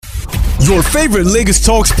Your favorite Lagos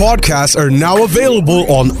Talks podcasts are now available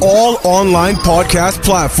on all online podcast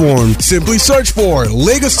platforms. Simply search for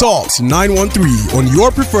Lagos Talks 913 on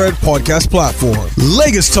your preferred podcast platform.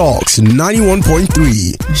 Lagos Talks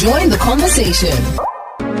 91.3. Join the conversation.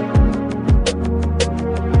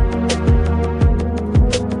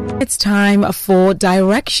 It's time for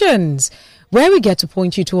Directions, where we get to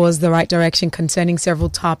point you towards the right direction concerning several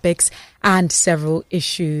topics and several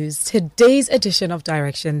issues. Today's edition of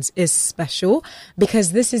Directions is special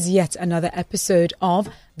because this is yet another episode of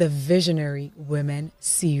the Visionary Women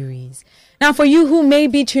series. Now, for you who may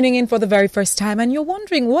be tuning in for the very first time and you're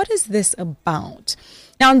wondering, what is this about?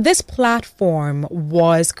 Now, this platform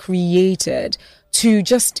was created to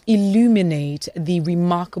just illuminate the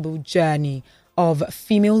remarkable journey of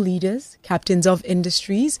female leaders, captains of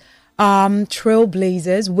industries,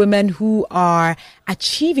 trailblazers, women who are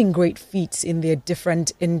achieving great feats in their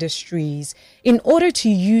different industries in order to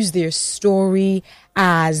use their story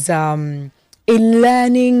as a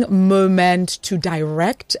learning moment to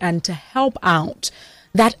direct and to help out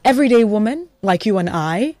that everyday woman like you and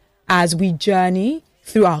I as we journey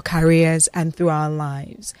through our careers and through our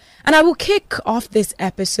lives. And I will kick off this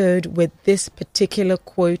episode with this particular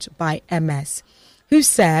quote by MS, who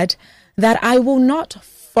said that I will not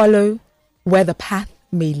follow where the path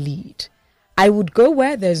may lead. I would go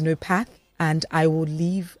where there's no path and I will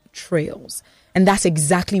leave trails. And that's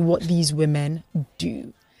exactly what these women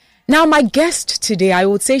do. Now, my guest today, I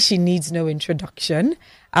would say she needs no introduction.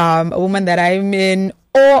 A woman that I'm in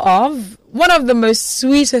awe of, one of the most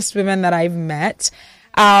sweetest women that I've met.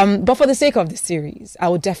 But for the sake of the series, I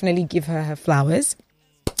would definitely give her her flowers.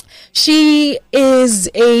 She is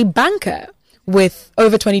a banker with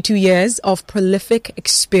over 22 years of prolific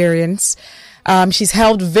experience. She's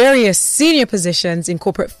held various senior positions in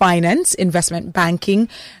corporate finance, investment banking,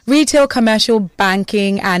 retail commercial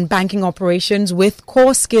banking, and banking operations with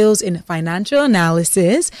core skills in financial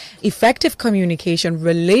analysis, effective communication,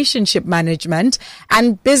 relationship management,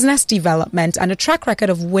 and business development, and a track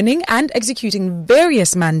record of winning and executing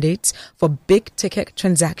various mandates for big ticket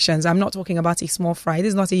transactions. I'm not talking about a small fry. This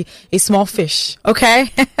is not a small fish,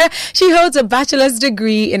 okay? She holds a bachelor's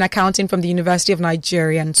degree in accounting from the University of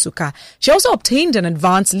Nigeria, Nsukka. She also obtained an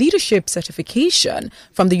advanced leadership certification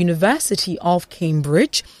from the University of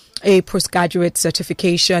Cambridge, a postgraduate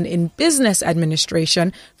certification in business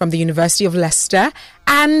administration from the University of Leicester,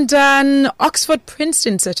 and an Oxford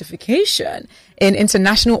Princeton certification in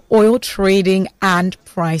international oil trading and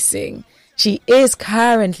pricing. She is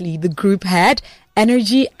currently the group head,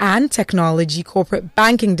 Energy and Technology Corporate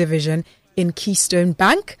Banking Division in Keystone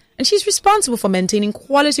Bank. And she's responsible for maintaining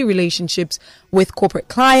quality relationships with corporate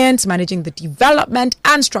clients, managing the development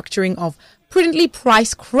and structuring of prudently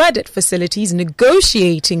priced credit facilities,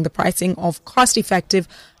 negotiating the pricing of cost-effective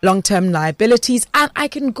long-term liabilities. And I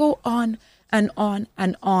can go on and on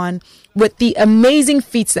and on with the amazing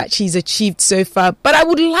feats that she's achieved so far. But I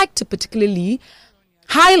would like to particularly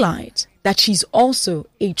highlight that she's also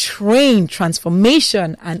a trained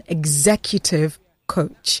transformation and executive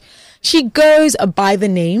coach. She goes by the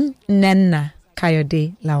name Nnenna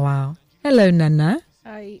Kayode-Lawal. Hello, Nnenna.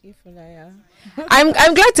 Hi, Ifunaya. I'm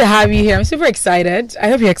glad to have you here. I'm super excited. I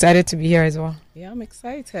hope you're excited to be here as well. Yeah, I'm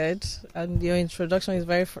excited. And your introduction is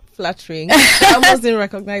very flattering. I almost didn't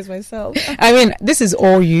recognize myself. I mean, this is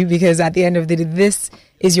all you, because at the end of the day, this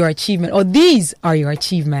is your achievement, or these are your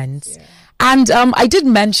achievements. Yeah. And I did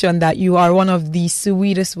mention that you are one of the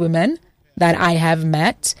sweetest women that I have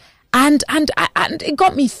met. And it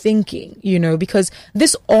got me thinking, because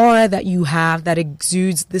this aura that you have that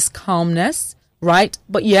exudes this calmness, right?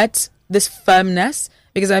 But yet this firmness,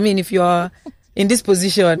 because I mean, if you're in this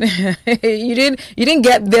position, you didn't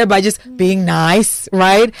get there by just being nice,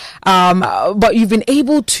 right? But you've been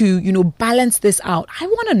able to, balance this out. I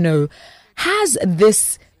want to know, has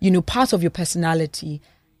this, part of your personality,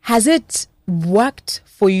 has it worked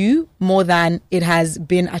for you more than it has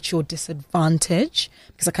been at your disadvantage?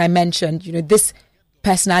 Because like I mentioned, this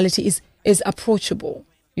personality is approachable.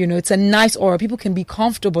 It's a nice aura. People can be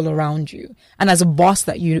comfortable around you. And as a boss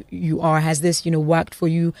that you are, has this, worked for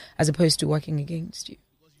you as opposed to working against you?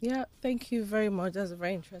 Yeah, thank you very much. That's a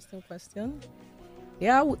very interesting question.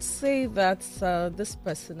 Yeah, I would say that this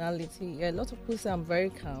personality, a lot of people say I'm very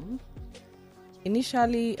calm.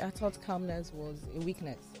 Initially, I thought calmness was a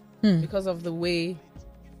weakness. Because of the way,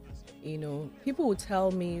 people would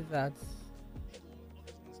tell me that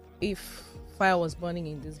if fire was burning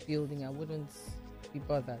in this building, I wouldn't be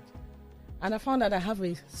bothered. And I found that I have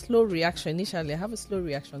a slow reaction. Initially, I have a slow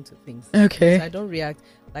reaction to things. Okay. So I don't react.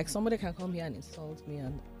 Like somebody can come here and insult me,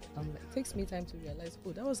 and it takes me time to realize,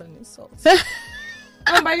 oh, that was an insult.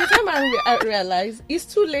 And by the time I realized, it's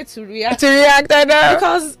too late to react. I know.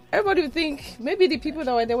 Because everybody would think maybe the people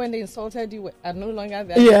that were there when they insulted you are no longer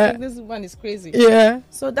there. Yeah. I think this one is crazy. Yeah.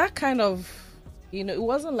 So that kind of, it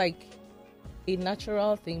wasn't like a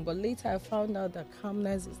natural thing. But later I found out that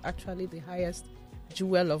calmness is actually the highest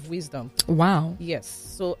jewel of wisdom. Wow. Yes.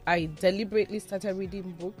 So I deliberately started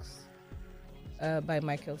reading books by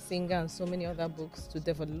Michael Singer and so many other books to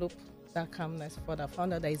develop that calmness further. I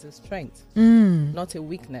found out that it's a strength, not a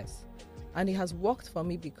weakness. And it has worked for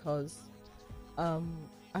me because I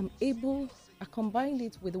combined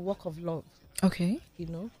it with the work of love. Okay.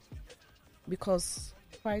 Because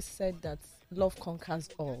Christ said that love conquers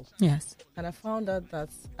all. Yes. And I found out that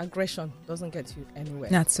aggression doesn't get you anywhere.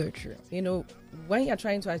 That's so true. When you're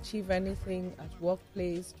trying to achieve anything at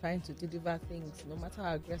workplace, trying to deliver things, no matter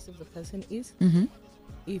how aggressive the person is,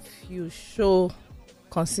 if you show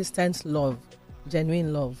consistent love,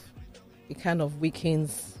 genuine love, it kind of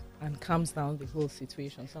weakens and calms down the whole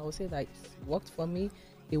situation. So I would say that it worked for me.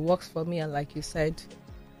 It works for me. And like you said,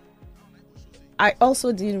 I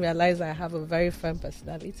also didn't realize I have a very firm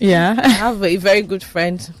personality. Yeah. I have a very good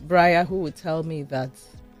friend, Brian, who would tell me that,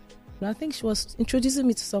 I think she was introducing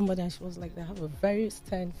me to somebody and she was like, I have a very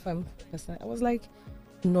stern, firm personality. I was like,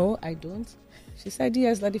 no, I don't. She said,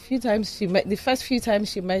 yes, that the first few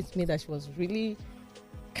times she met me, that she was really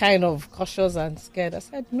kind of cautious and scared. I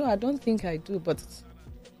said, no, I don't think I do, but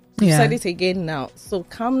you said it again now. So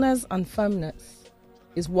calmness and firmness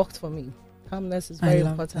is worked for me. Calmness is very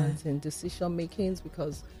important in decision makings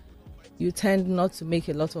because you tend not to make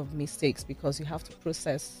a lot of mistakes because you have to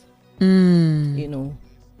process,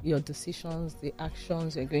 your decisions, the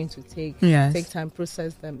actions you're going to take. Yes. Take time,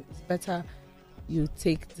 process them. It's better you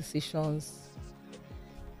take decisions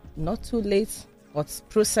not too late, but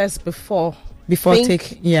process before you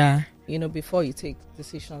take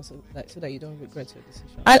decisions so that you don't regret your decision.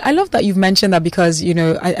 I love that you've mentioned that because,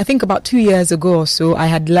 I think about 2 years ago or so, I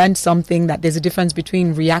had learned something that there's a difference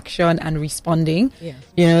between reaction and responding.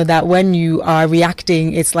 Yeah. That when you are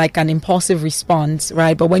reacting, it's like an impulsive response,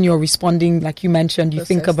 right? But when you're responding, like you mentioned, you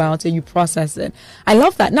think about it, you process it. I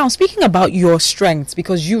love that. Now, speaking about your strengths,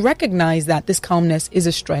 because you recognize that this calmness is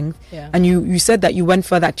a strength. Yeah. And you said that you went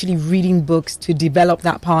further actually reading books to develop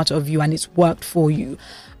that part of you and it's worked for you.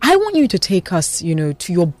 I want you to take us, to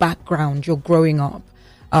your background, your growing up,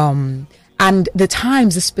 and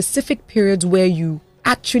the specific periods where you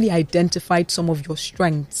actually identified some of your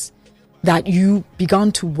strengths that you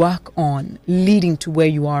began to work on, leading to where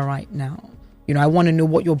you are right now. I want to know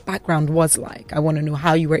what your background was like. I want to know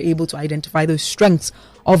how you were able to identify those strengths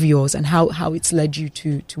of yours and how it's led you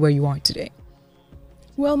to where you are today.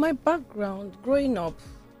 Well, my background, growing up,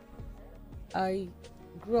 I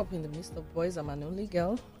grew up in the midst of boys. I'm an only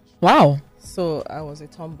girl. Wow. So I was a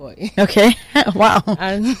tomboy. Okay. Wow.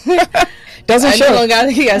 And doesn't show.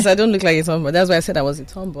 Yes, I don't look like a tomboy. That's why I said I was a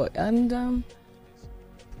tomboy. And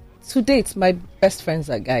to date, my best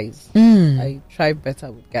friends are guys. I try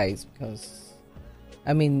better with guys because,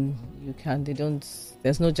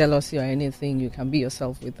 there's no jealousy or anything. You can be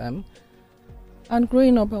yourself with them. And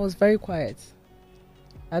growing up, I was very quiet.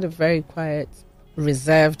 I had a very quiet,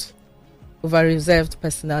 over-reserved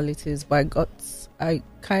personalities, but I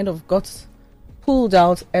kind of got pulled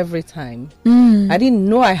out every time. I didn't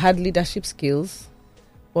know I had leadership skills,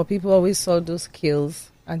 but people always saw those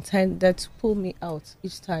skills and tended to pull me out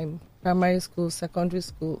each time. Primary school, secondary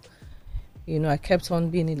school, I kept on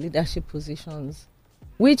being in leadership positions,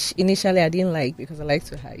 which initially I didn't like because I like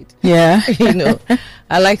to hide. Yeah.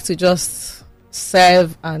 I like to just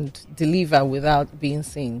serve and deliver without being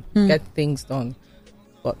seen, get things done.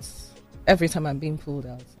 But every time I'm being pulled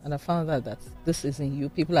out, and I found out that this isn't you.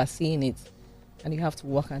 People are seeing it, and you have to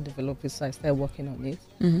work and develop it. So I started working on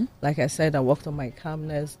it. Like I said, I worked on my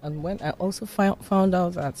calmness, and when I also found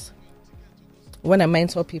out that when I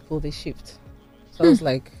mentor people, they shift. So I was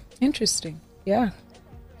like, interesting. Yeah.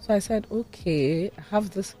 So I said, okay, I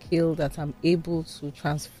have the skill that I'm able to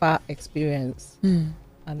transfer experience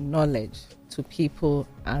and knowledge to people,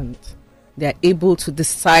 and they're able to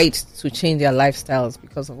decide to change their lifestyles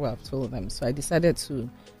because of what I've told them. So I decided to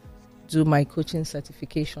do my coaching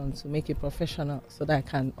certification to make it professional so that I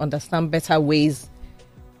can understand better ways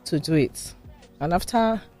to do it. And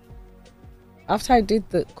after I did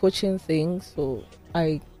the coaching thing, so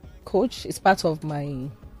I coach. It's part of my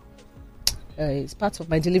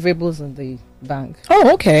deliverables in the bank.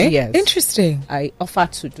 Oh, okay. Yes. Interesting. I offer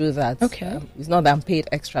to do that. Okay. It's not that I'm paid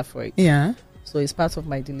extra for it. Yeah. So it's part of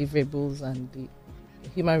my deliverables, and the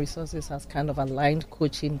human resources has kind of aligned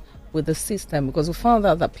coaching with the system because we found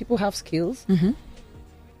out that people have skills.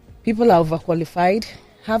 People are overqualified,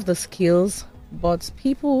 have the skills, but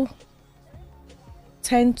people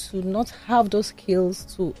tend to not have those skills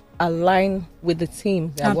to align with the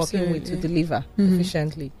team they're working with to deliver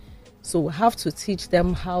efficiently. So we have to teach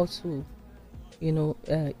them how to,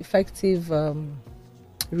 effective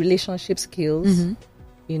relationship skills,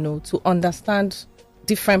 to understand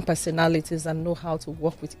different personalities and know how to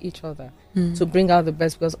work with each other to bring out the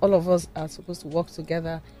best, because all of us are supposed to work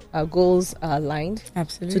together. Our goals are aligned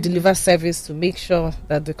to deliver service, to make sure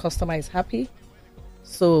that the customer is happy.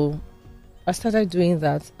 So I started doing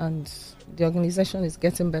that, and the organization is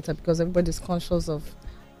getting better because everybody's conscious of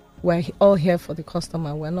we're all here for the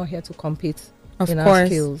customer. We're not here to compete our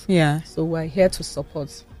skills. Yeah. So we're here to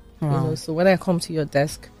support. Wow. So when I come to your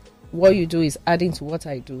desk, what you do is adding to what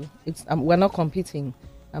I do. We're not competing.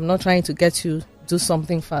 I'm not trying to get you do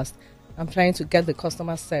something fast. I'm trying to get the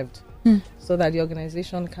customer served so that the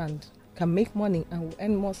organization can make money and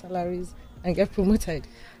earn more salaries and get promoted.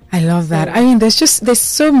 I love that. I mean, there's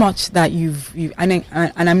so much that you've and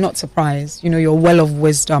I'm not surprised. You're well of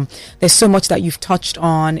wisdom. There's so much that you've touched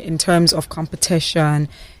on in terms of competition,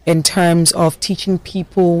 in terms of teaching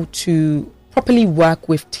people to properly work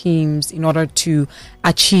with teams in order to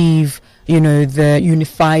achieve, the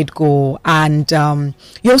unified goal. And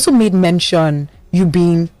you also made mention you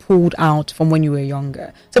being pulled out from when you were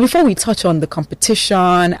younger. So before we touch on the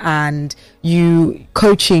competition and you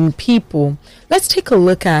coaching people, let's take a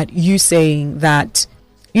look at you saying that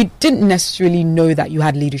you didn't necessarily know that you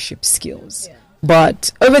had leadership skills. Yeah.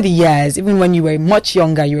 But over the years, even when you were much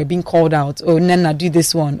younger, you were being called out. Oh, Nnenna, do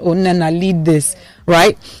this one. Oh, Nnenna, lead this.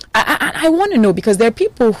 Right? I want to know, because there are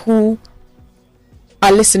people who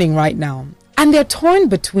are listening right now and they're torn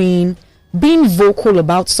between being vocal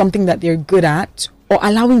about something that they're good at or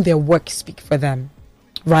allowing their work speak for them.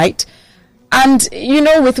 Right? And,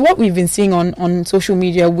 with what we've been seeing on social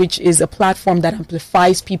media, which is a platform that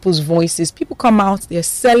amplifies people's voices, people come out, they're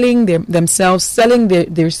selling themselves, selling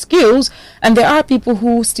their skills. And there are people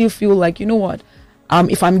who still feel like,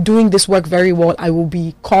 if I'm doing this work very well, I will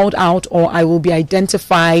be called out, or I will be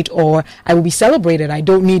identified, or I will be celebrated. I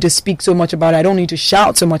don't need to speak so much about it. I don't need to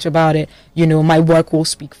shout so much about it. My work will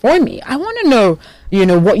speak for me. I want to know,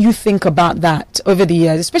 what you think about that over the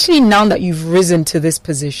years, especially now that you've risen to this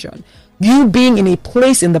position. You being in a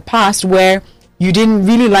place in the past where you didn't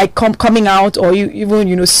really like coming out, or you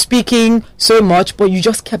even, speaking so much, but you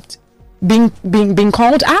just kept being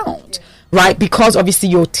called out. Yeah. Right, because obviously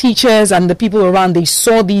your teachers and the people around, they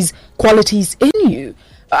saw these qualities in you.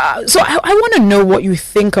 So I want to know what you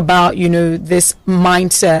think about, this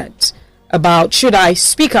mindset about, should I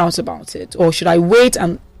speak out about it, or should I wait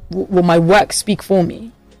and will my work speak for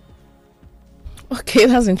me? Okay,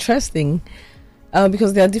 that's interesting,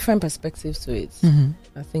 because there are different perspectives to it. Mm-hmm.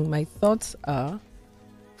 I think my thoughts are,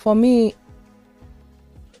 for me,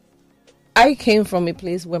 I came from a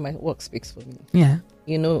place where my work speaks for me. Yeah.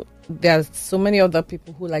 There's so many other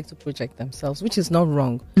people who like to project themselves, which is not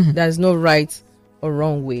wrong. Mm-hmm. There is no right or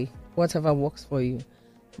wrong way, whatever works for you.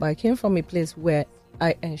 But I came from a place where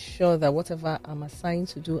I ensure that whatever I'm assigned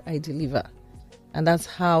to do, I deliver. And that's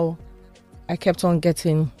how I kept on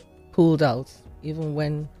getting pulled out, even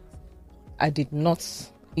when I did not,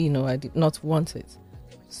 want it.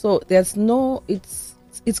 So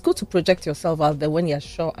it's good to project yourself out there when you're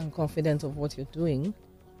sure and confident of what you're doing.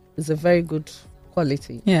 It's a very good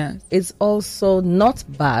quality. Yeah. It's also not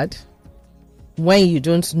bad when you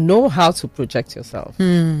don't know how to project yourself.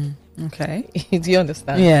 Okay. Do you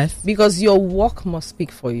understand? Yes. Because your work must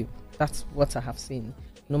speak for you. That's what I have seen.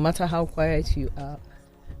 No matter how quiet you are,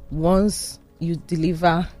 once you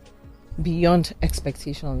deliver beyond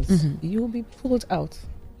expectations, you'll be pulled out.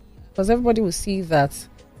 Because everybody will see that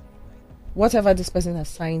whatever this person is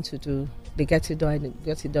assigned to do, they get it done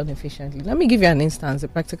efficiently. Let me give you an instance, a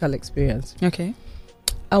practical experience. Okay.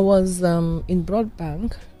 I was in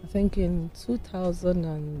Broadbank, I think in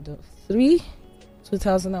 2003,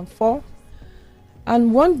 2004.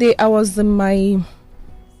 And one day I was in my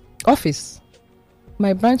office.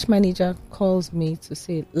 My branch manager calls me to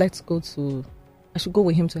say, I should go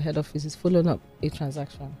with him to head office. He's following up a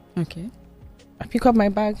transaction. Okay. I pick up my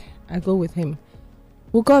bag, I go with him.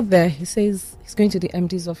 We got there, he says he's going to the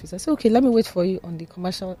MD's office. I said, okay, let me wait for you on the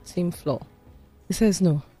commercial team floor. He says,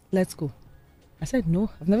 no, let's go. I said, no,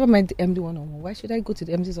 I've never met the MD one-on-one. Why should I go to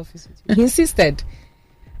the MD's office with you? He insisted.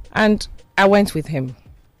 And I went with him.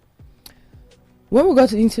 When we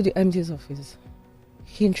got into the MD's office,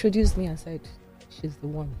 he introduced me and said, she's the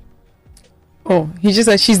one. Oh, he just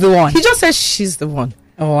said she's the one. He just said she's the one.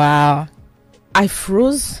 Oh, wow. I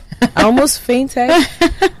froze. I almost fainted.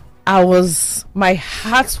 My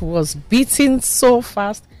heart was beating so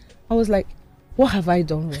fast. I was like, what have I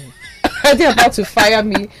done wrong? Are they about to fire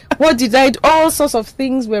me? What did I do? All sorts of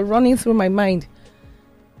things were running through my mind.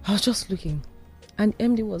 I was just looking. And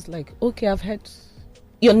MD was like, okay, I've heard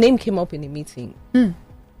your name came up in a meeting.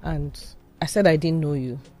 And I said I didn't know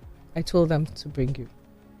you. I told them to bring you.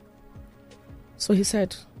 So he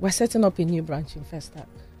said, we're setting up a new branch in Festac.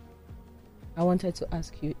 I wanted to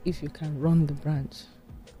ask you if you can run the branch.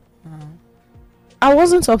 I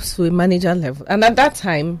wasn't up to a manager level. And at that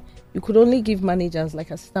time, you could only give managers,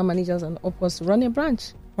 like assistant managers and upwards, to run a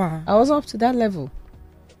branch. Wow. I wasn't up to that level.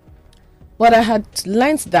 But I had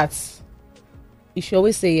learned that you should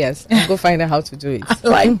always say yes and go find out how to do it. I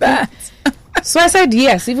like that. So I said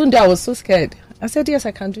yes, even though I was so scared. I said, yes,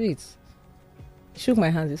 I can do it. He shook my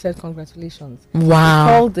hand. He said, congratulations. Wow.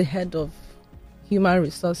 He called the head of human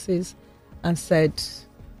resources and said,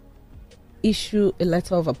 issue a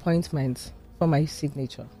letter of appointment for my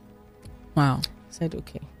signature. Wow. I said,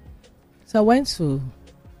 okay. So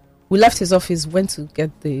we left his office, went to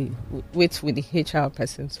wait with the HR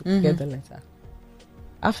person to get the letter.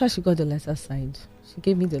 After she got the letter signed, she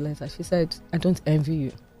gave me the letter. She said, I don't envy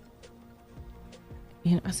you.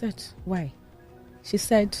 I said, why? She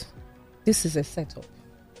said, this is a setup.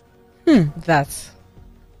 That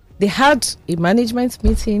they had a management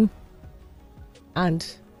meeting and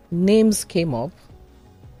names came up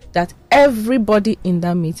that everybody in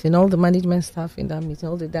that meeting, all the management staff in that meeting,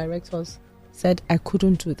 all the directors said I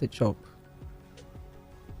couldn't do the job.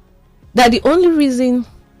 That the only reason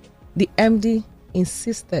the MD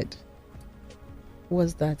insisted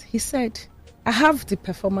was that he said, I have the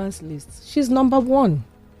performance list. She's number 1.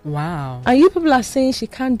 Wow. And you people are saying she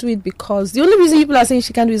can't do it because the only reason people are saying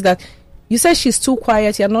she can't do it is that you said she's too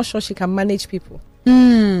quiet. You're not sure she can manage people.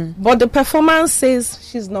 But the performance says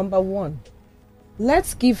she's number 1.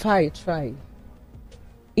 Let's give her a try.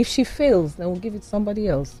 If she fails, then we'll give it to somebody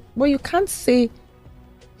else. But you can't say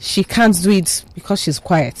she can't do it because she's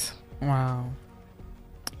quiet. Wow.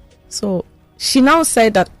 So she now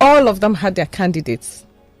said that all of them had their candidates,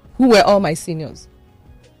 who were all my seniors.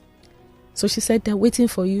 So she said they're waiting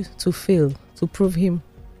for you to fail to prove him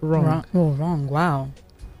wrong. Wrong. Wow.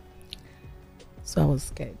 So I was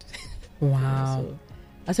scared. Wow. So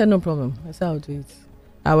I said, no problem. I said, I'll do it.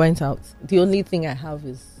 I went out. The only thing I have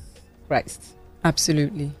is Christ.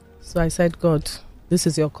 Absolutely. So I said, God, this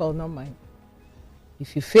is your call, not mine.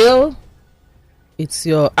 If you fail, it's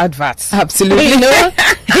your advert. Absolutely.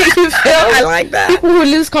 If you fail, I like that. People will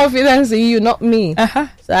lose confidence in you, not me. Uh-huh.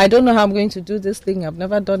 So I don't know how I'm going to do this thing. I've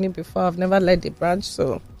never done it before. I've never led a branch,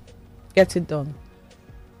 so get it done.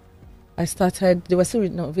 I started, they were still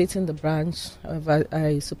renovating the branch.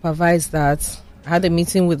 I supervised that. I had a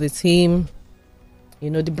meeting with the team.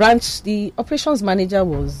 The operations manager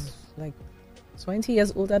was like 20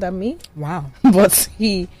 years older than me. Wow. But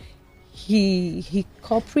he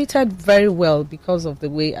cooperated very well because of the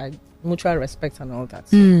way mutual respect and all that.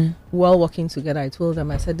 So while working together, I told them,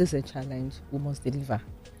 I said, this is a challenge. We must deliver.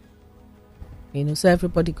 So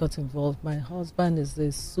everybody got involved. My husband is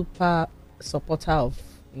a super supporter of,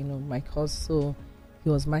 my cause. So he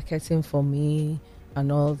was marketing for me and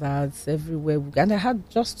all that everywhere. And I had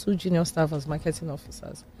just 2 junior staff as marketing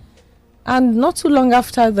officers. And not too long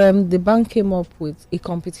after them, the bank came up with a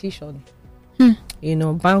competition,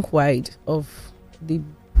 bank-wide, of the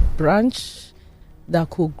branch that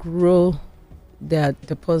could grow their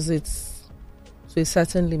deposits to a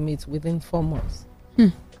certain limit within 4 months.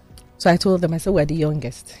 So I told them, I said, we're the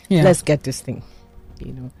youngest. Yeah. Let's get this thing.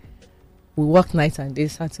 We work night and day,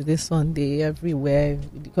 Saturday, Sunday, everywhere.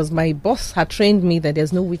 Because my boss had trained me that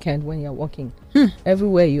there's no weekend when you're working.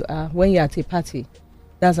 Everywhere you are, when you're at a party,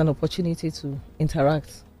 that's an opportunity to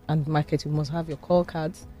interact and market. You must have your call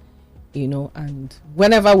cards, and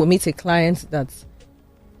whenever we meet a client that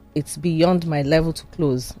it's beyond my level to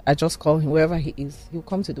close, I just call him wherever he is. He'll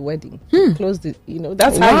come to the wedding. Close the,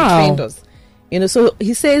 that's how he trained us. So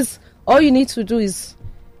he says, all you need to do is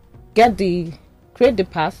create the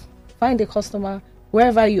path, find a customer,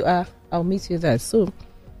 wherever you are, I'll meet you there. So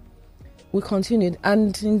we continued.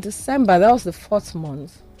 And in December, that was the 4th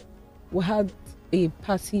month, we had a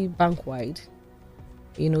party bank-wide,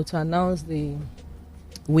 to announce the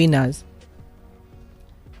winners.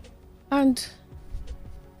 And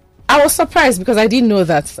I was surprised because I didn't know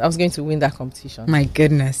that I was going to win that competition. My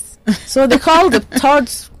goodness. So they called the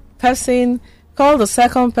 3rd person, called the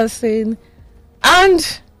 2nd person,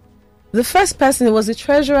 and the first person, it was the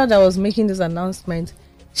treasurer that was making this announcement.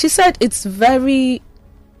 She said it's very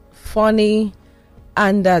funny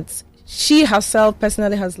and that she herself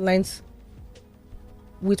personally has learned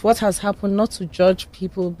with what has happened not to judge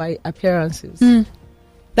people by appearances.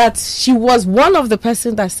 That she was one of the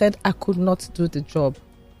person that said I could not do the job.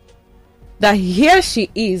 that here she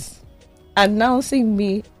is announcing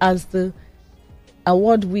me as the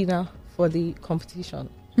award winner for the competition.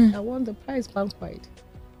 I won the prize bank-wide.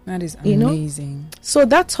 That is amazing. So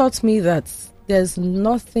that taught me that there's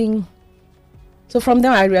nothing. So from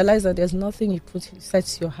there, I realized that there's nothing you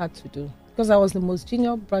set your heart to do. Because I was the most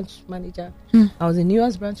junior branch manager. I was the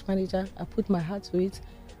newest branch manager. I put my heart to it,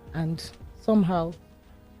 and somehow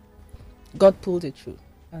God pulled it through.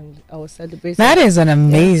 And I was celebrating. That is an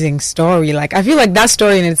amazing story. Like, I feel like that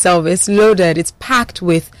story in itself is loaded. It's packed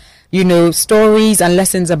with, stories and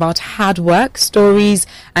lessons about hard work, stories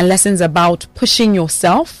and lessons about pushing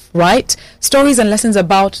yourself, right? Stories and lessons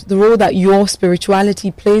about the role that your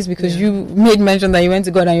spirituality plays, because you made mention that you went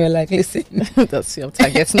to God and you're like, listen, that's your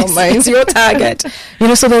target, not mine. It's your target.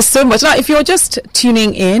 So there's so much. Now, if you're just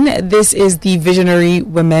tuning in, this is the Visionary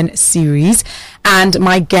Women series. And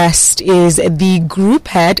my guest is the Group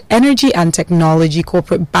Head, Energy and Technology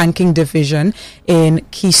Corporate Banking Division in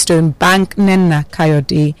Keystone Bank, Nnenna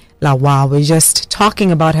Kayode-Lawal. We're just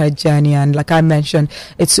talking about her journey, and like I mentioned,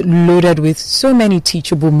 it's loaded with so many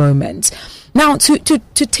teachable moments. Now, to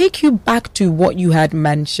take you back to what you had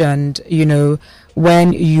mentioned,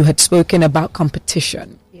 when you had spoken about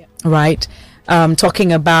competition, right?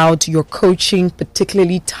 Talking about your coaching,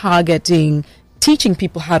 particularly targeting teaching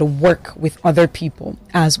people how to work with other people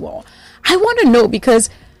as well. I want to know, because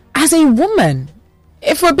as a woman,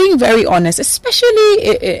 if we're being very honest, especially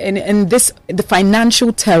in the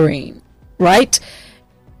financial terrain, right?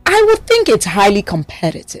 I would think it's highly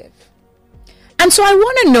competitive. And so I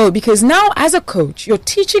want to know, because now as a coach, you're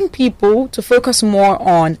teaching people to focus more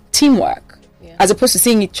on teamwork as opposed to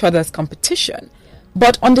seeing each other as competition.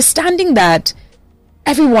 But understanding that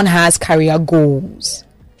everyone has career goals.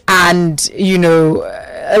 And,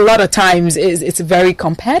 a lot of times it's very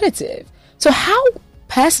competitive. So how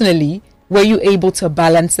personally were you able to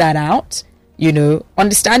balance that out?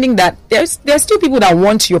 Understanding that there's still people that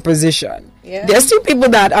want your position. Yeah. There's still people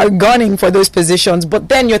that are gunning for those positions. But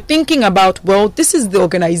then you're thinking about, well, this is the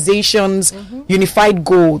organization's unified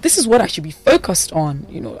goal. This is what I should be focused on.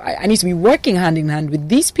 I need to be working hand in hand with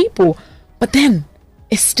these people. But then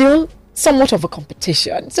it's still somewhat of a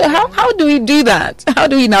competition. So how do we do that? How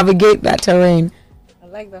do we navigate that terrain? I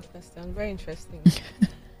like that question. Very interesting.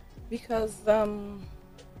 Because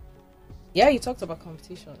you talked about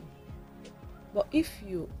competition, but if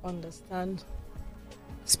you understand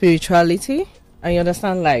spirituality and you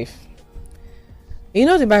understand life,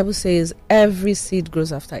 the Bible says every seed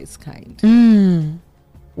grows after its kind.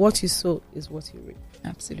 What you sow is what you reap.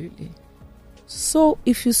 Absolutely. So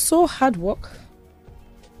if you sow hard work,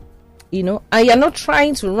 and you're not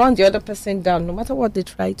trying to run the other person down, no matter what they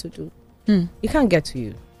try to do, it can't get to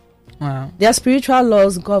you. Wow. There are spiritual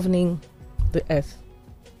laws governing the earth.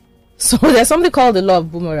 So there's something called the law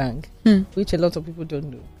of boomerang, which a lot of people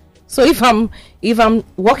don't do. So if I'm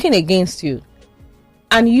working against you,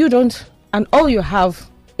 and you don't, and all you have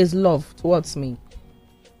is love towards me,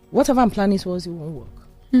 whatever I'm planning towards you won't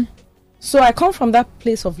work. So I come from that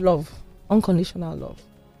place of love, unconditional love.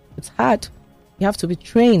 It's hard. You have to be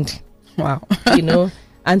trained. Wow.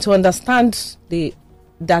 And to understand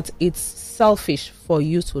that it's selfish for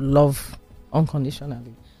you to love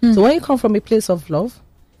unconditionally. So when you come from a place of love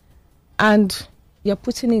and you're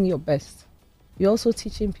putting in your best, you're also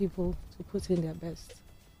teaching people to put in their best.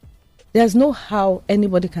 There's no how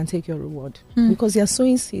anybody can take your reward, because you're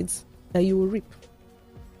sowing seeds that you will reap.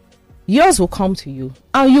 Yours will come to you,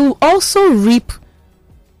 and you also reap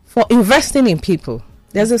for investing in people.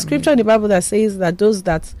 There's a scripture in the Bible that says that those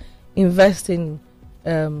that invest in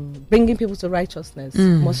bringing people to righteousness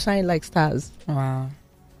must shine like stars. Wow.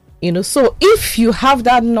 So if you have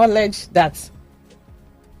that knowledge that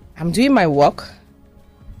I'm doing my work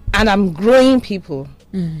and I'm growing people,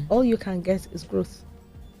 all you can get is growth.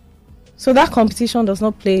 So that competition does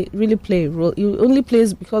not really play a role. It only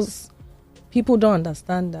plays because people don't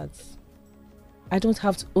understand that I don't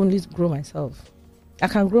have to only grow myself. I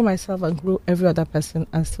can grow myself and grow every other person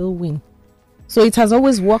and still win. So it has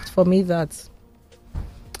always worked for me that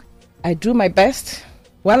I do my best.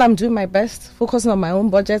 While I'm doing my best, focusing on my own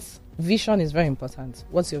budget, vision is very important.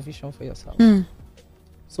 What's your vision for yourself?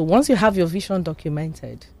 So once you have your vision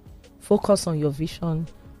documented, focus on your vision,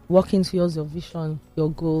 working towards your vision,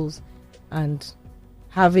 your goals, and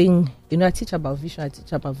having, I teach about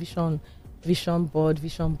vision board,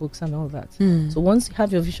 vision books, and all that. So once you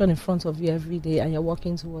have your vision in front of you every day and you're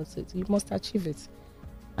working towards it, you must achieve it.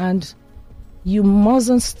 And you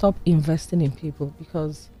mustn't stop investing in people,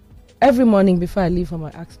 because every morning before I leave home,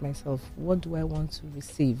 I ask myself, what do I want to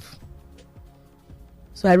receive?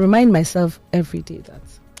 So I remind myself every day that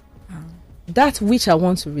that which I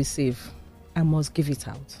want to receive, I must give it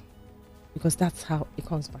out, because that's how it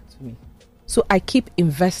comes back to me. So I keep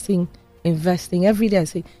investing every day. I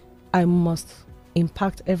say I must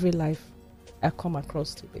impact every life I come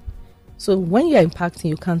across today. So when you're impacting,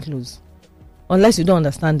 you can't lose, unless you don't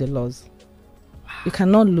understand the laws. You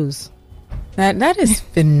cannot lose. That is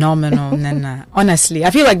phenomenal, Nnenna. Honestly,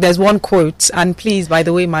 I feel like there's one quote, and please, by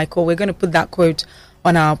the way, Michael, we're going to put that quote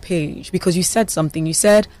on our page, because you said something. You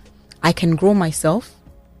said, I can grow myself,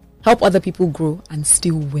 help other people grow, and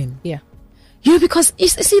still win. Yeah. Because you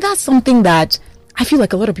see, that's something that I feel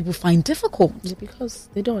like a lot of people find difficult. Yeah, because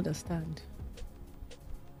they don't understand.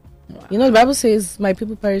 Wow. You know, the Bible says, my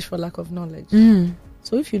people perish for lack of knowledge.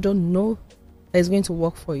 So if you don't know that it's going to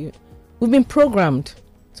work for you, we've been programmed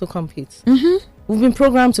to compete. We've been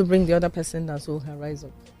programmed to bring the other person down so we can rise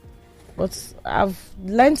up. But I've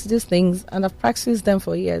learned these things and I've practiced them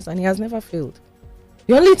for years, and it has never failed.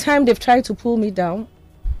 The only time they've tried to pull me down,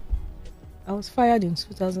 I was fired in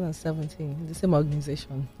 2017 in the same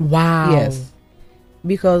organization. Wow. Yes.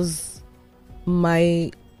 Because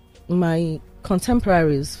my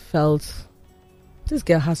contemporaries felt this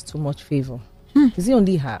girl has too much favor. Is it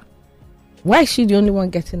only her? Why is she the only one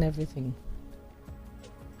getting everything?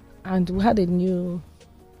 And we had a new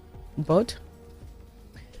board.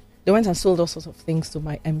 They went and sold all sorts of things to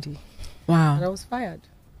my MD. Wow. And I was fired.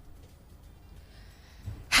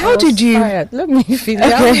 How did you? Fired. Let me finish.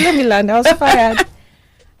 Let me land. I was fired.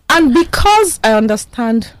 And because I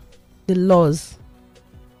understand the laws,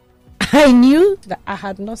 I knew that I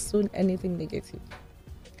had not sown anything negative.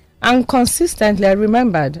 And consistently, I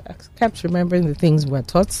kept remembering the things we were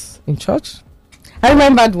taught in church. I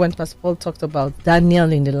remembered when Pastor Paul talked about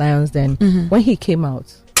Daniel in the lion's den. When he came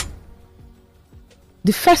out,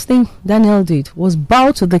 the first thing Daniel did was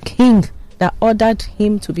bow to the king that ordered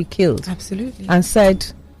him to be killed. Absolutely. And said,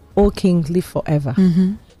 O king, live forever.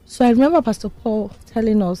 So I remember Pastor Paul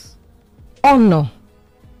telling us, honor.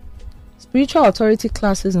 Spiritual authority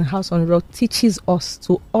classes in House on Rock teaches us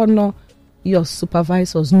to honor your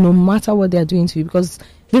supervisors no matter what they are doing to you, because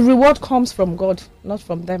the reward comes from God, not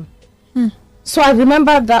from them. So I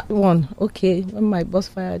remember that one. Okay, when my boss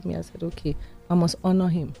fired me, I said, okay, I must honor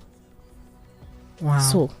him. Wow.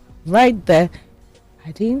 So right there,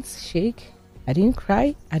 I didn't shake, I didn't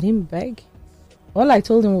cry, I didn't beg. All I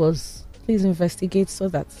told him was, please investigate so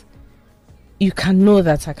that you can know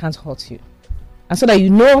that I can't hurt you, and so that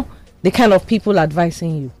you know the kind of people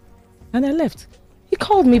advising you. And I left. He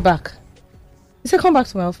called me back. He said, come back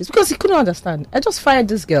to my office, because he couldn't understand. I just fired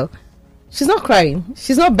this girl. She's not crying.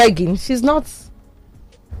 She's not begging. She's not,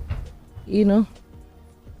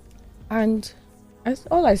 And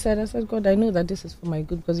all I said, God, I know that this is for my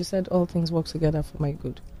good, because you said all things work together for my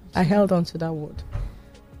good. I held on to that word.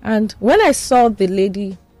 And when I saw the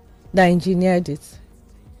lady that engineered it,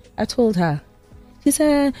 I told her. She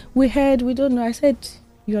said, we heard, we don't know. I said,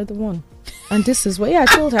 you're the one. And this is what, I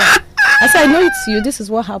told her. I said, I know it's you. This is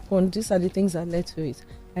what happened. These are the things that led to it.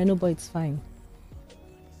 I know, but it's fine.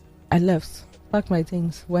 I left, packed my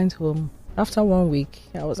things, went home. After 1 week,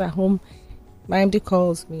 I was at home. My MD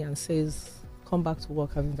calls me and says, come back to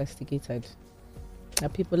work. I've investigated.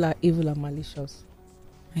 That people are evil and malicious.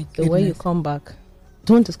 So when you come back,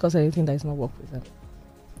 don't discuss anything that is not work with them.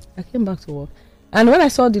 I came back to work. And when I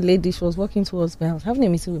saw the lady, she was walking towards me. I was having a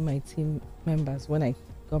meeting with my team members. When I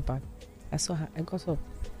got back, I saw her. I got up.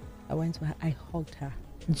 I went to her. I hugged her.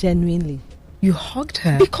 Genuinely. You hugged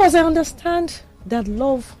her? Because I understand that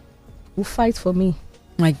love will fight for me.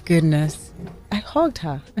 My goodness. I hugged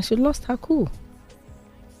her and she lost her cool.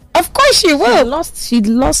 Of course she will.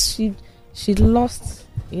 She lost,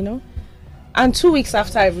 And 2 weeks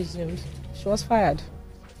after I resumed, she was fired.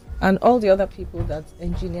 And all the other people that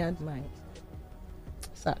engineered my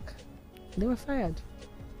sack, they were fired.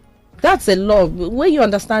 That's a law. When you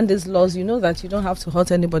understand these laws, you know that you don't have to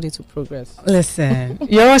hurt anybody to progress. Listen,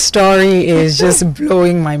 your story is just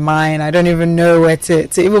blowing my mind. I don't even know where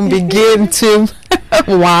to even begin to.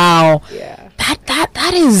 Wow. Yeah.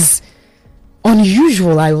 That is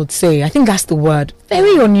unusual, I would say. I think that's the word.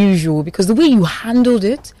 Very unusual, because the way you handled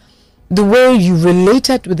it, the way you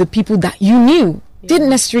related with the people that you knew, didn't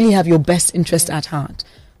necessarily have your best interest at heart,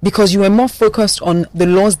 because you were more focused on the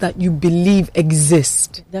laws that you believe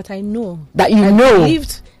exist. That I know. That you I know.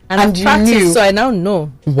 Believed and you practiced, knew. so I now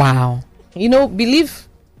know. Wow. Believe.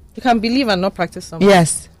 You can believe and not practice something.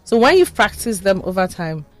 Yes. So when you've practiced them over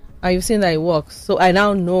time, and you've seen that it works, so I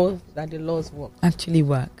now know that the laws work. Actually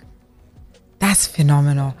work. That's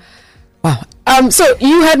phenomenal. Wow. So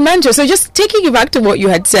you had mentioned, so just taking you back to what you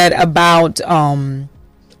had said about,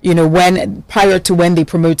 when prior to when they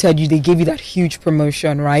promoted you, they gave you that huge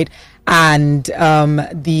promotion, right? and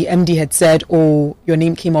the MD had said, oh, your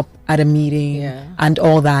name came up at a meeting and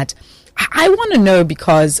all that. I want to know,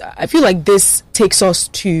 because I feel like this takes us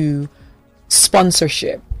to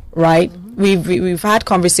sponsorship, right? We've had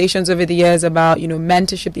conversations over the years about,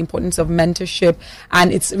 mentorship, the importance of mentorship,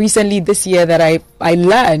 and it's recently this year that I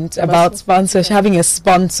learned about sponsorship, having a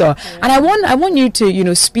sponsor. And I want you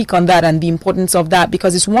to speak on that and the importance of that,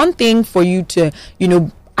 because it's one thing for you to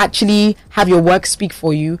actually have your work speak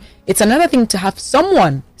for you. It's another thing to have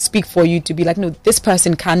someone speak for you, to be like, no, this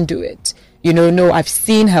person can do it. No, I've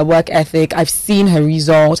seen her work ethic, I've seen her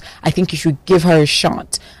result, I think you should give her a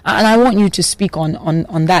shot. And I want you to speak on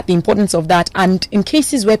that, the importance of that. And in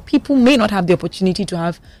cases where people may not have the opportunity to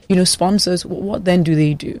have, sponsors, what then do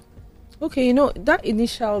they do? Okay,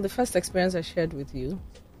 the first experience I shared with you,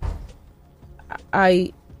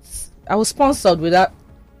 I was sponsored without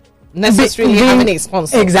necessarily having a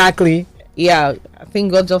sponsor. Exactly. Yeah, I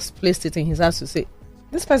think God just placed it in his heart to say,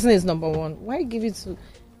 this person is number one. Why give it to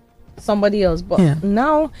somebody else? But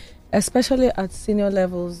now, especially at senior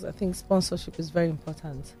levels, I think sponsorship is very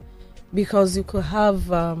important, because you could have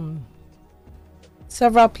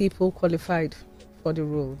several people qualified for the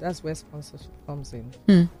role. That's where sponsorship comes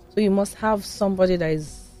in. So you must have somebody that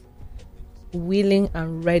is willing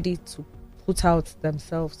and ready to put out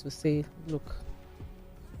themselves to say, look,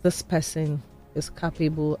 this person is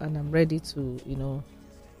capable, and I'm ready to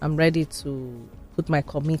put my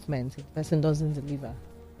commitment if the person doesn't deliver.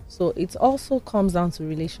 So it also comes down to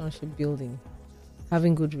relationship building,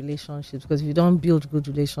 having good relationships, because if you don't build good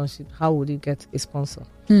relationships, how would you get a sponsor?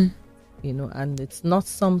 And it's not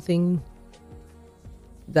something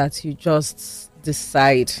that you just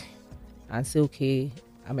decide and say, okay,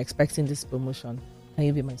 I'm expecting this promotion, can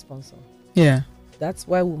you be my sponsor? Yeah. That's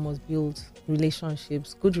why we must build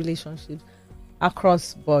relationships, good relationships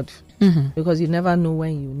across board, because you never know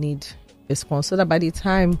when you need a sponsor. That by the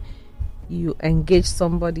time you engage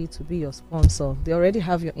somebody to be your sponsor, they already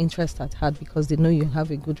have your interest at heart, because they know you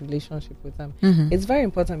have a good relationship with them. It's very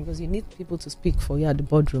important, because you need people to speak for you at the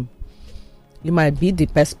boardroom. You might be the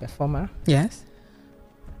best performer. Yes.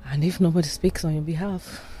 And if nobody speaks on your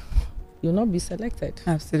behalf, you'll not be selected.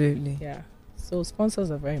 Absolutely. Yeah. So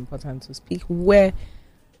sponsors are very important to speak where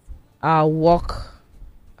our work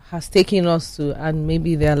has taken us to, and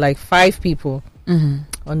maybe there are like 5 people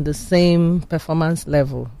on the same performance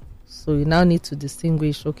level. So you now need to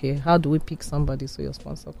distinguish, okay, how do we pick somebody so your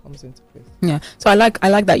sponsor comes into place? Yeah. So I like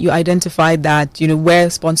that you identified that, where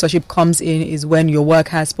sponsorship comes in is when your work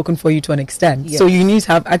has spoken for you to an extent. Yes. So you need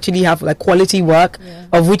to have like quality work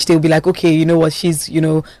of which they'll be like, okay, you know what, she's,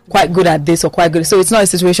 quite good at this or quite good. So it's not a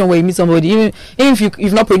situation where you meet somebody, even if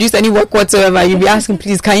you've not produced any work whatsoever, you'll be asking,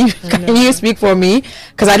 please, can you speak for me?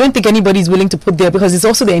 Because I don't think anybody's willing to put there, because it's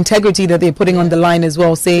also the integrity that they're putting on the line as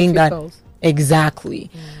well, saying that. Exactly.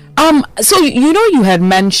 So you had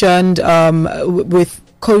mentioned with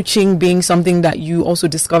coaching being something that you also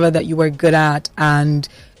discovered that you were good at, and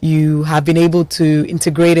you have been able to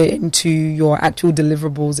integrate it into your actual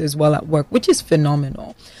deliverables as well at work, which is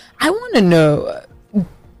phenomenal. I want to know,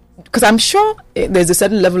 because I'm sure there's a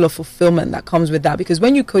certain level of fulfillment that comes with that, because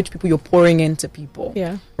when you coach people, you're pouring into people,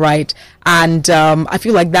 right? And I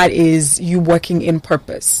feel like that is you working in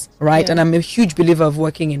purpose, right? And I'm a huge believer of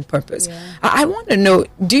working in purpose. I want to know,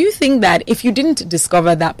 do you think that if you didn't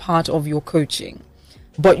discover that part of your coaching,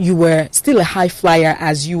 but you were still a high flyer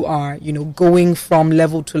as you are, going from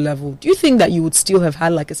level to level, do you think that you would still have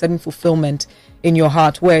had like a certain fulfillment in your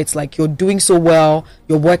heart, where it's like you're doing so well,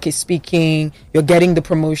 your work is speaking, you're getting the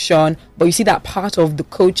promotion, but you see that part of the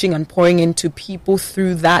coaching and pouring into people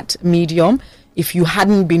through that medium, if you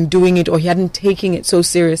hadn't been doing it or you hadn't taken it so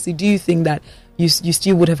seriously, do you think that you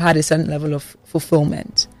still would have had a certain level of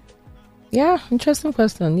fulfillment? Yeah, interesting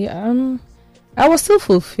question. Yeah, I was still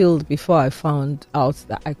fulfilled before I found out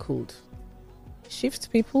that I could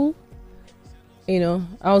shift people. I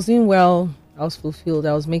was doing well, I was fulfilled,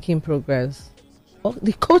 I was making progress. Well,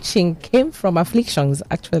 the coaching came from afflictions,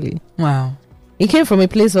 actually. Wow. It came from a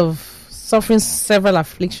place of suffering several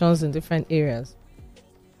afflictions in different areas.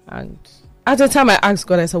 And at the time I asked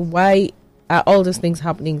God, I said, why are all these things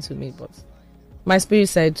happening to me? But my spirit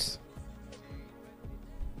said,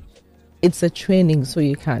 it's a training so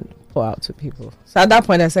you can pour out to people. So at that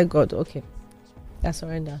point I said, God, okay, I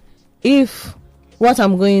surrender. If what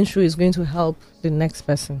I'm going through is going to help the next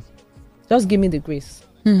person, just give me the grace.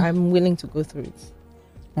 I'm willing to go through it.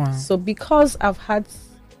 Wow. So because I've had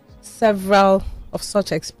several of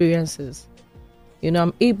such experiences,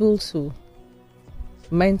 I'm able to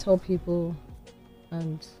mentor people,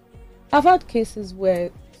 and I've had cases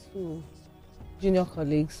where to junior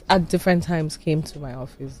colleagues at different times came to my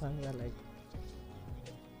office and were like,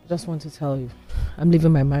 I just want to tell you, I'm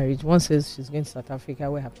leaving my marriage. One says she's going to South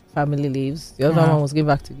Africa where her family lives. The other one was going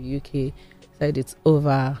back to the UK, said it's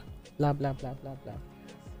over, blah, blah, blah, blah, blah.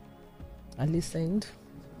 I listened,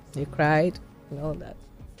 they cried and all that.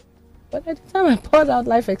 But at the time I poured out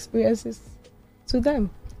life experiences to them,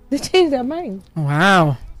 they changed their mind.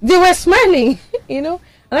 Wow. They were smiling, And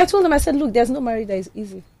I told them, I said, look, there's no marriage that is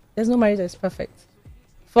easy. There's no marriage that is perfect.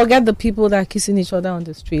 Forget the people that are kissing each other on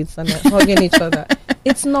the streets and hugging each other.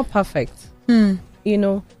 It's not perfect, And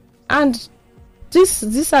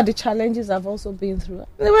these are the challenges I've also been through.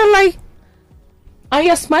 They were like, are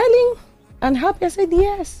you smiling and happy? I said,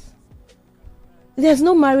 yes. There's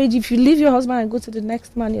no marriage. If you leave your husband and go to the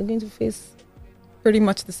next man, you're going to face pretty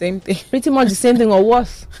much the same thing. Pretty much the same thing or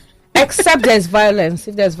worse. Except there's violence.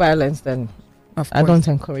 If there's violence, then I don't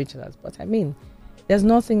encourage that. But I mean, there's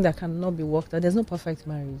nothing that cannot be worked out. There's no perfect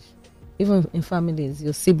marriage. Even in families,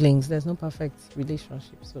 your siblings, there's no perfect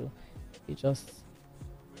relationship. So you just,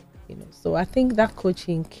 So I think that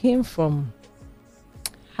coaching came from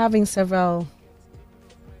having several,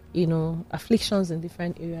 afflictions in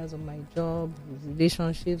different areas of my job,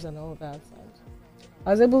 relationships and all that. And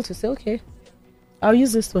I was able to say, okay, I'll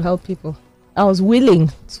use this to help people. I was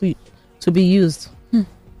willing to be used.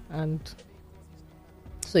 And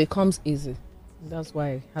so it comes easy. That's why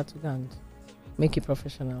I had to go and make it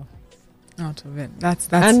professional. Out of it.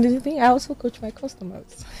 That's And the thing, I also coach my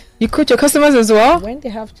customers. You coach your customers as well? When they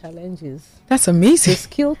have challenges. That's amazing. The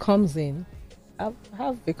skill comes in. I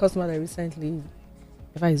have a customer that recently, in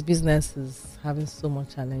fact, his business is having so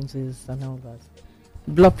much challenges and all that.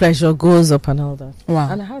 Blood pressure goes up and all that. Wow.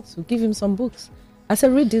 And I had to give him some books. I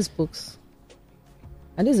said, read these books.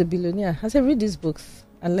 And he's a billionaire. I said, read these books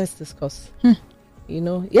and let's discuss.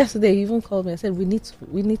 Yesterday he even called me. I said, we need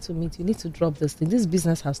to meet. You need to drop this thing. This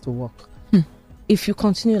business has to work. If you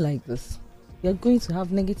continue like this, you're going to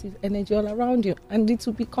have negative energy all around you and it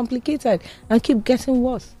will be complicated and keep getting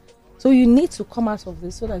worse. So you need to come out of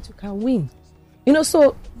this so that you can win.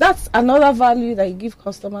 So that's another value that you give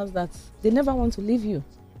customers, that they never want to leave you.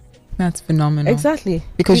 That's phenomenal. Exactly.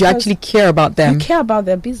 Because you actually care about them. You care about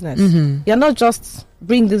their business. You're not just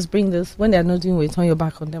bring this. When they're not doing well, you turn your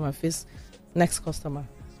back on them and face next customer.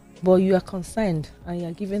 But you are concerned and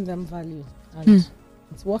you're giving them value. And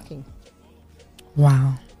it's working.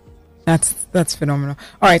 Wow. That's phenomenal.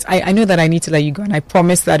 All right, I know that I need to let you go, and I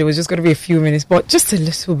promised that it was just going to be a few minutes, but just a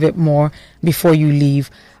little bit more before you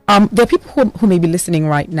leave. There are people who may be listening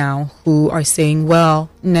right now who are saying, well,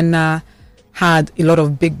 Nnenna had a lot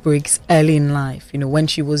of big breaks early in life. When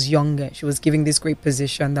she was younger, she was given this great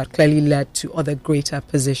position that clearly led to other greater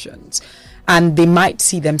positions. And they might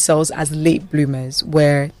see themselves as late bloomers,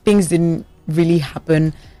 where things didn't really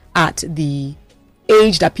happen at the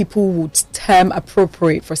age that people would term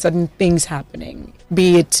appropriate for certain things happening,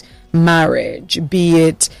 be it marriage, be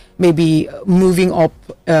it maybe moving up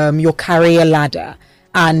your career ladder.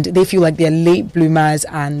 And they feel like they're late bloomers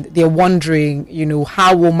and they're wondering,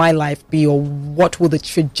 how will my life be, or what will the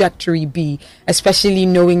trajectory be, especially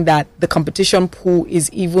knowing that the competition pool is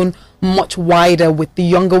even much wider with the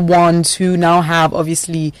younger ones who now have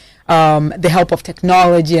obviously the help of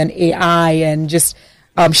technology and AI and just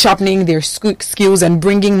sharpening their skills and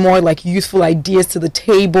bringing more like youthful ideas to the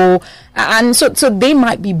table. And so they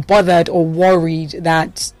might be bothered or worried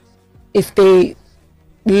that if they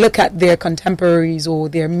look at their contemporaries or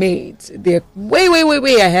their mates, they're way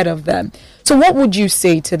ahead of them. So what would you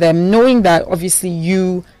say to them, knowing that obviously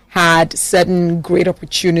you had certain great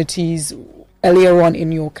opportunities earlier on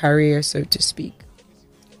in your career, so to speak?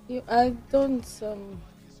 I don't,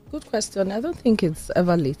 good question. I don't think it's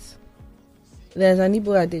ever late. There's an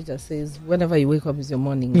Igbo adage that says, whenever you wake up is your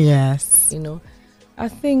morning. Yes. I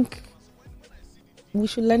think we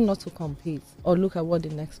should learn not to compete or look at what the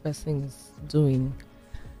next person is doing.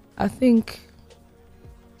 I think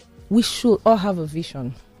we should all have a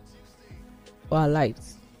vision for our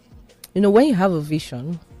lives. When you have a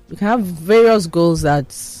vision, you can have various goals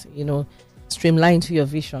that, streamline to your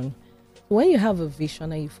vision. When you have a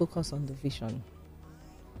vision and you focus on the vision,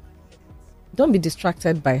 don't be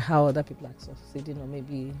distracted by how other people are succeeding, or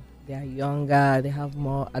maybe they are younger, they have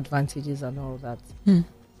more advantages and all that.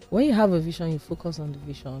 When you have a vision, you focus on the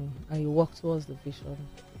vision and you work towards the vision.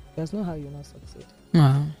 There's no how you'll not succeed.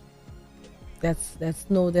 Wow.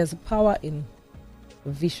 There's power in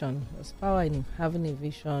vision. There's power in having a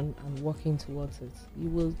vision and working towards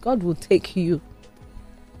it. God will take you.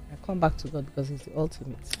 I come back to God because He's the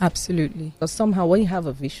ultimate. Absolutely. Because somehow when you have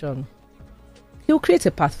a vision, He'll create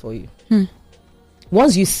a path for you.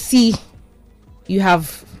 Once you see you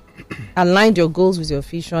have aligned your goals with your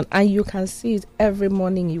vision, and you can see it every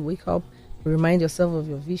morning. You wake up, you remind yourself of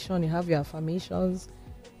your vision, you have your affirmations,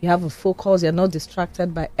 you have a focus, you're not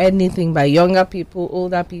distracted by anything, by younger people,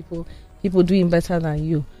 older people, people doing better than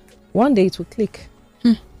you. One day it will click.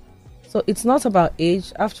 So it's not about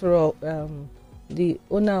age. After all, the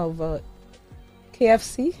owner of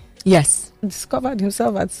KFC, yes, discovered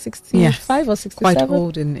himself at 65 or 67. Quite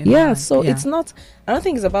old in life. So it's not, I don't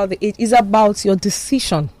think it's about the age, it's about your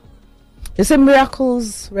decision. They say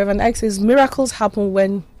miracles, Reverend Ike says, miracles happen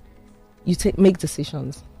when you make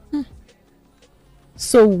decisions.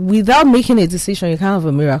 So without making a decision, you can't have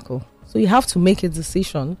a miracle. So you have to make a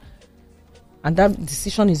decision, and that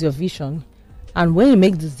decision is your vision. And when you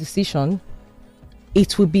make this decision,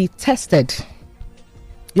 it will be tested.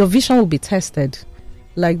 Your vision will be tested.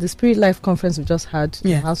 Like the Spirit Life conference we just had,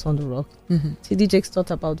 House on the Rock. TD Jakes taught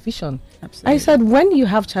about vision. Absolutely. I said, when you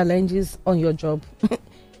have challenges on your job,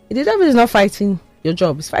 the devil is not fighting your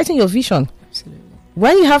job, he's fighting your vision. Absolutely.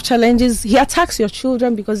 When you have challenges, he attacks your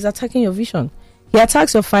children because he's attacking your vision. He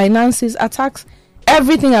attacks your finances, attacks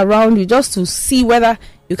everything around you, just to see whether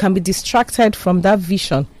you can be distracted from that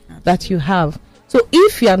vision that you have. So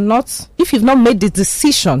if you've not made the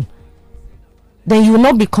decision, then you will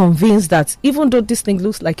not be convinced that even though this thing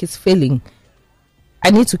looks like it's failing,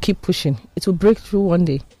 I need to keep pushing. It will break through one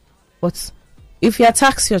day. But if he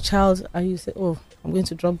attacks your child and you say, oh, I'm going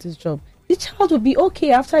to drop this job, the child will be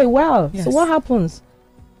okay after a while. Yes. So what happens?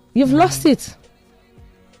 You've lost it.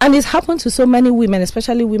 And it's happened to so many women,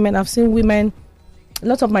 especially women. I've seen women, a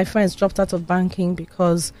lot of my friends dropped out of banking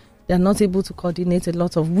because they're not able to coordinate a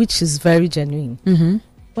lot of, which is very genuine.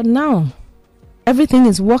 But now, everything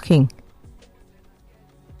is working.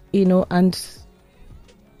 And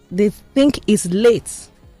they think it's late,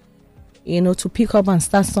 to pick up and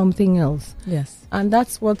start something else. Yes. And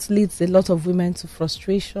that's what leads a lot of women to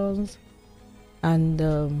frustrations and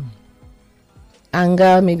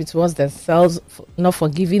anger, maybe towards themselves, not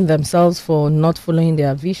forgiving themselves for not following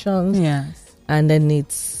their visions. Yes. And then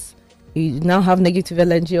you now have negative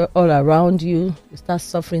energy all around you. You start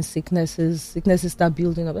suffering sicknesses start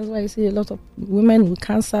building up. That's why you see a lot of women with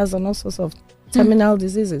cancers and all sorts of terminal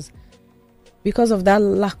diseases, because of that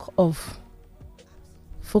lack of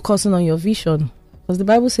focusing on your vision. Because the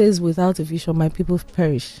Bible says, without a vision, my people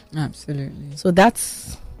perish. Absolutely. So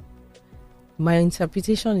that's my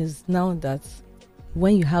interpretation, is now that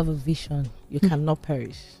when you have a vision, you cannot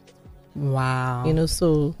perish. Wow.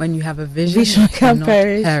 So when you have a vision can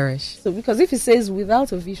perish. So because if it says,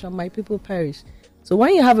 without a vision, my people perish. So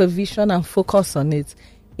when you have a vision and focus on it,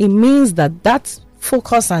 it means that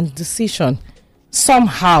focus and decision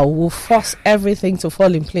somehow will force everything to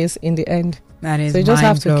fall in place in the end. That is, so you just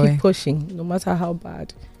have to keep pushing, no matter how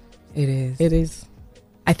bad it is. It is.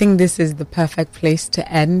 I think this is the perfect place to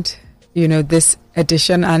end, this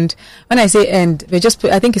edition. And when I say end,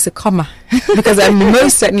 I think it's a comma, because I'm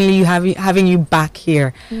most certainly having you back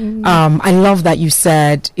here. I love that you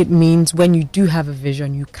said it means when you do have a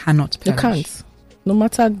vision, you cannot perish. You can't. No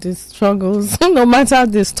matter the struggles, no matter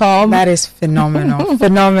the storm. That is phenomenal.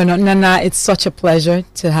 Phenomenal. Nnenna, it's such a pleasure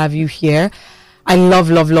to have you here. I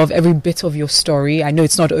love every bit of your story. I know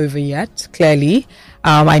it's not over yet, clearly.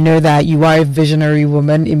 I know that you are a visionary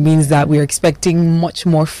woman. It means that we're expecting much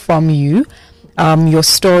more from you. Your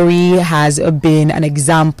story has been an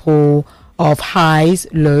example of highs,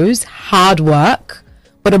 lows, hard work,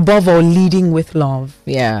 but above all, leading with love.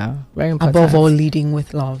 Yeah, very important. Above all, leading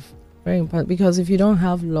with love. Very important, because if you don't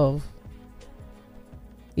have love,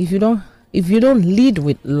 if you don't lead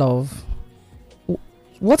with love,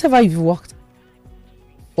 whatever you've worked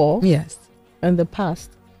for, yes, in the past,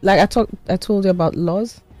 like I told you about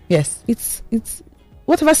laws. Yes, it's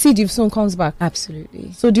whatever seed you've sown comes back.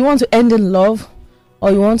 Absolutely. So do you want to end in love,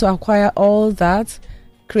 or you want to acquire all that,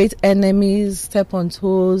 create enemies, step on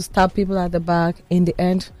toes, stab people at the back? In the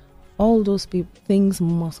end, all those things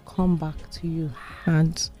must come back to you,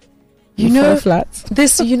 and flat.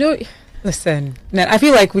 Listen, I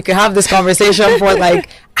feel like we could have this conversation for like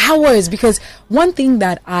hours, because one thing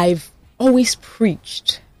that I've always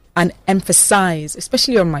preached and emphasized,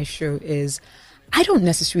 especially on my show, is I don't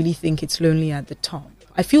necessarily think it's lonely at the top.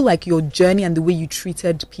 I feel like your journey and the way you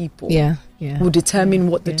treated people will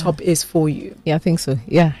determine what the top is for you. Yeah, I think so.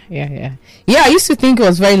 Yeah, I used to think it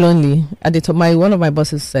was very lonely at the top. One of my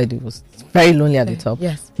bosses said it was very lonely at the top.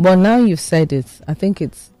 Yes. But now you've said it, I think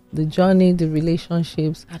it's the journey, the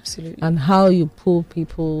relationships, absolutely, and how you pull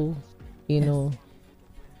people,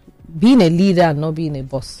 being a leader and not being a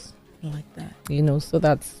boss. I like that. So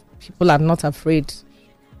that people are not afraid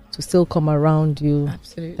to still come around you.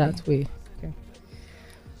 Absolutely. That way. Okay.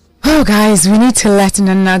 Now, guys, we need to let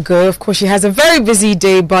Nnenna go. Of course, she has a very busy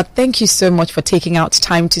day, but thank you so much for taking out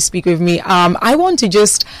time to speak with me. I want to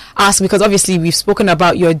just ask, because obviously we've spoken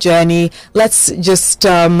about your journey. Let's just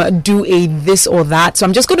do a this or that. So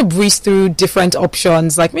I'm just going to breeze through different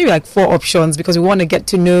options, like maybe like 4 options, because we want to get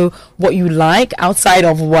to know what you like outside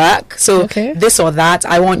of work. So this or that,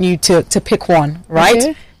 I want you to pick one, right?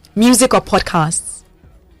 Okay. Music or podcasts?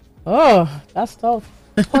 Oh, that's tough.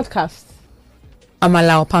 Podcasts.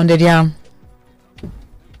 Amala or pounded yam?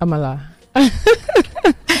 Amala.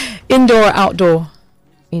 Indoor or outdoor?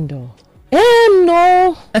 Indoor.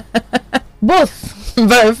 No. Both.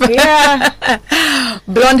 Both. Yeah.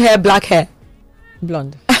 Blonde hair, black hair?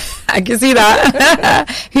 Blonde. I can see that.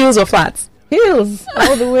 Heels or flats? Heels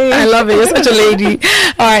all the way. I love it. You're such a lady.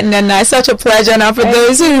 All right, Nnenna, it's such a pleasure. Now, for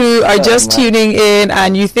those who are just tuning in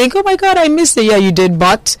and you think, oh my God, I missed it. Yeah, you did.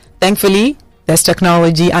 But thankfully, there's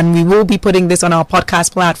technology, and we will be putting this on our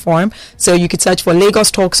podcast platform. So you could search for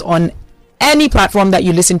Lagos Talks on any platform that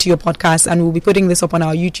you listen to your podcast, and we'll be putting this up on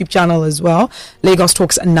our YouTube channel as well, Lagos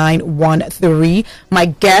Talks 913. My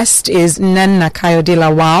guest is Nnenna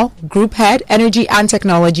Kayode-Lawal, Group Head, Energy and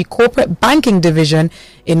Technology, Corporate Banking Division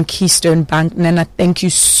in Keystone Bank. Nnenna, thank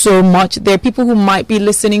you so much. There are people who might be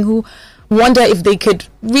listening who wonder if they could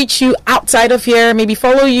reach you outside of here, maybe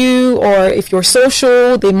follow you, or if you're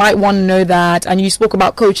social, they might want to know that. And you spoke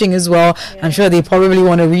about coaching as well. Yeah. I'm sure they probably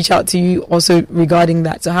want to reach out to you also regarding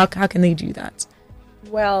that. So how can they do that?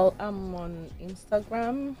 Well, I'm on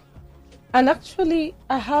Instagram, and actually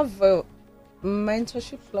I have a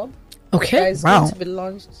mentorship club. Okay, that is going to be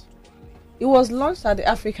launched. It was launched at the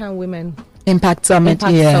African Women Impact Summit.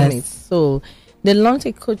 Summit. So they launched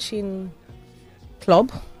a coaching club,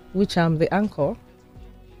 which I'm the anchor.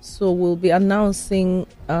 So we'll be announcing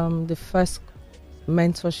the first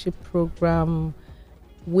mentorship program,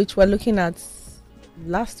 which we're looking at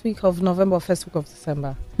last week of November, first week of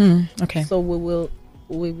December. Okay. So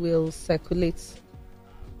we will circulate.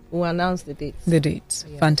 We'll announce the dates. The dates.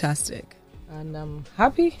 Yeah. Fantastic. And I'm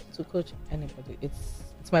happy to coach anybody.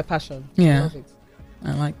 It's my passion. Yeah. I love it.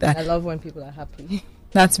 I like that. I love when people are happy.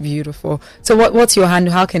 That's beautiful. So what's your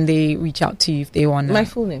handle? How can they reach out to you if they want to? My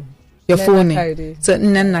full name. Your Nnenna full name. Kayode. So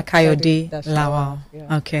Nnenna Kayode-Lawal.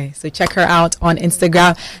 Yeah. Okay, so check her out on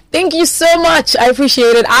Instagram. Thank you so much. I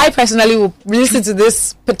appreciate it. I personally will listen to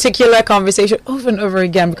this particular conversation over and over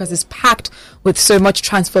again because it's packed with so much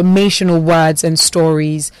transformational words and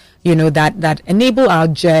stories, you know, that enable our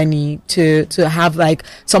journey to have like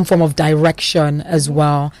some form of direction as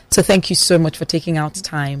well. So thank you so much for taking out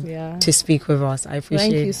time to speak with us. I appreciate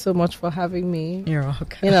it. Thank you so much for having me. You're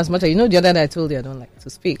welcome. In as much as, the other day I told you I don't like to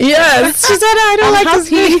speak. Yes, she said I don't like to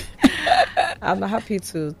speak. I'm happy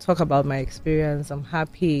to talk about my experience. I'm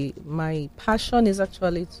happy. My passion is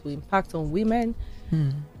actually to impact on women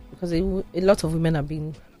because a lot of women are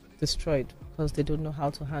being destroyed because they don't know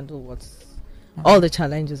how to handle all the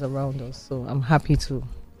challenges around us. So I'm happy to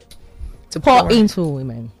pour into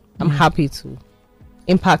women. I'm happy to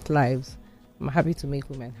impact lives. I'm happy to make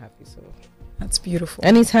women happy. So that's beautiful.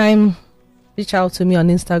 Anytime, reach out to me on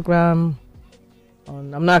Instagram.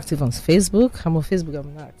 I'm not active on Facebook. I'm on Facebook.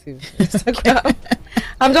 I'm not active on Instagram.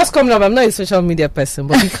 I'm just coming up. I'm not a social media person,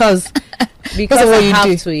 but because I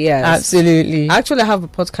have to, yes. Absolutely. Actually, I have a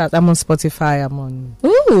podcast. I'm on Spotify. I'm on...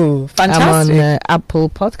 Ooh, fantastic. I'm on Apple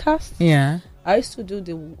Podcast. Yeah. I used to do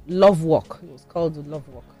the Love Walk. It was called the Love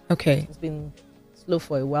Walk. Okay. It's been slow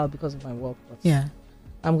for a while because of my work. But yeah.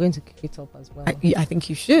 I'm going to kick it up as well. I think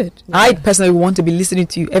you should. Yeah. I personally want to be listening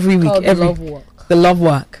to you every week. The Love Walk. The Love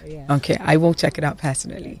Walk. Yeah. Okay. I will check it out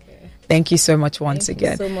personally. Okay. Thank you so much once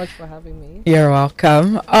again. Thank you so much for having me. You're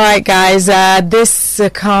welcome. All right, guys. This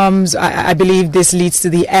comes, I believe this leads to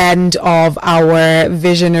the end of our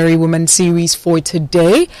Visionary Woman series for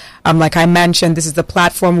today. Like I mentioned, this is the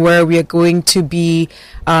platform where we are going to be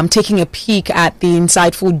taking a peek at the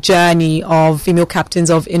insightful journey of female captains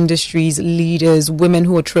of industries, leaders, women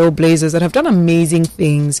who are trailblazers that have done amazing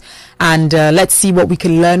things. And let's see what we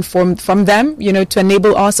can learn from them, to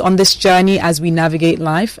enable us on this journey as we navigate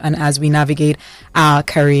life and as we navigate our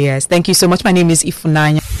careers. Thank you so much. My name is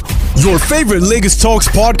Nnenna. Your favorite Lagos Talks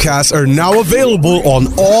podcasts are now available on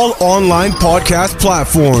all online podcast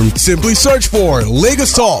platforms. Simply search for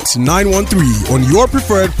Lagos Talks 913 on your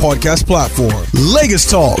preferred podcast platform. Lagos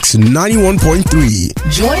Talks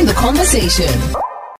 91.3. Join the conversation.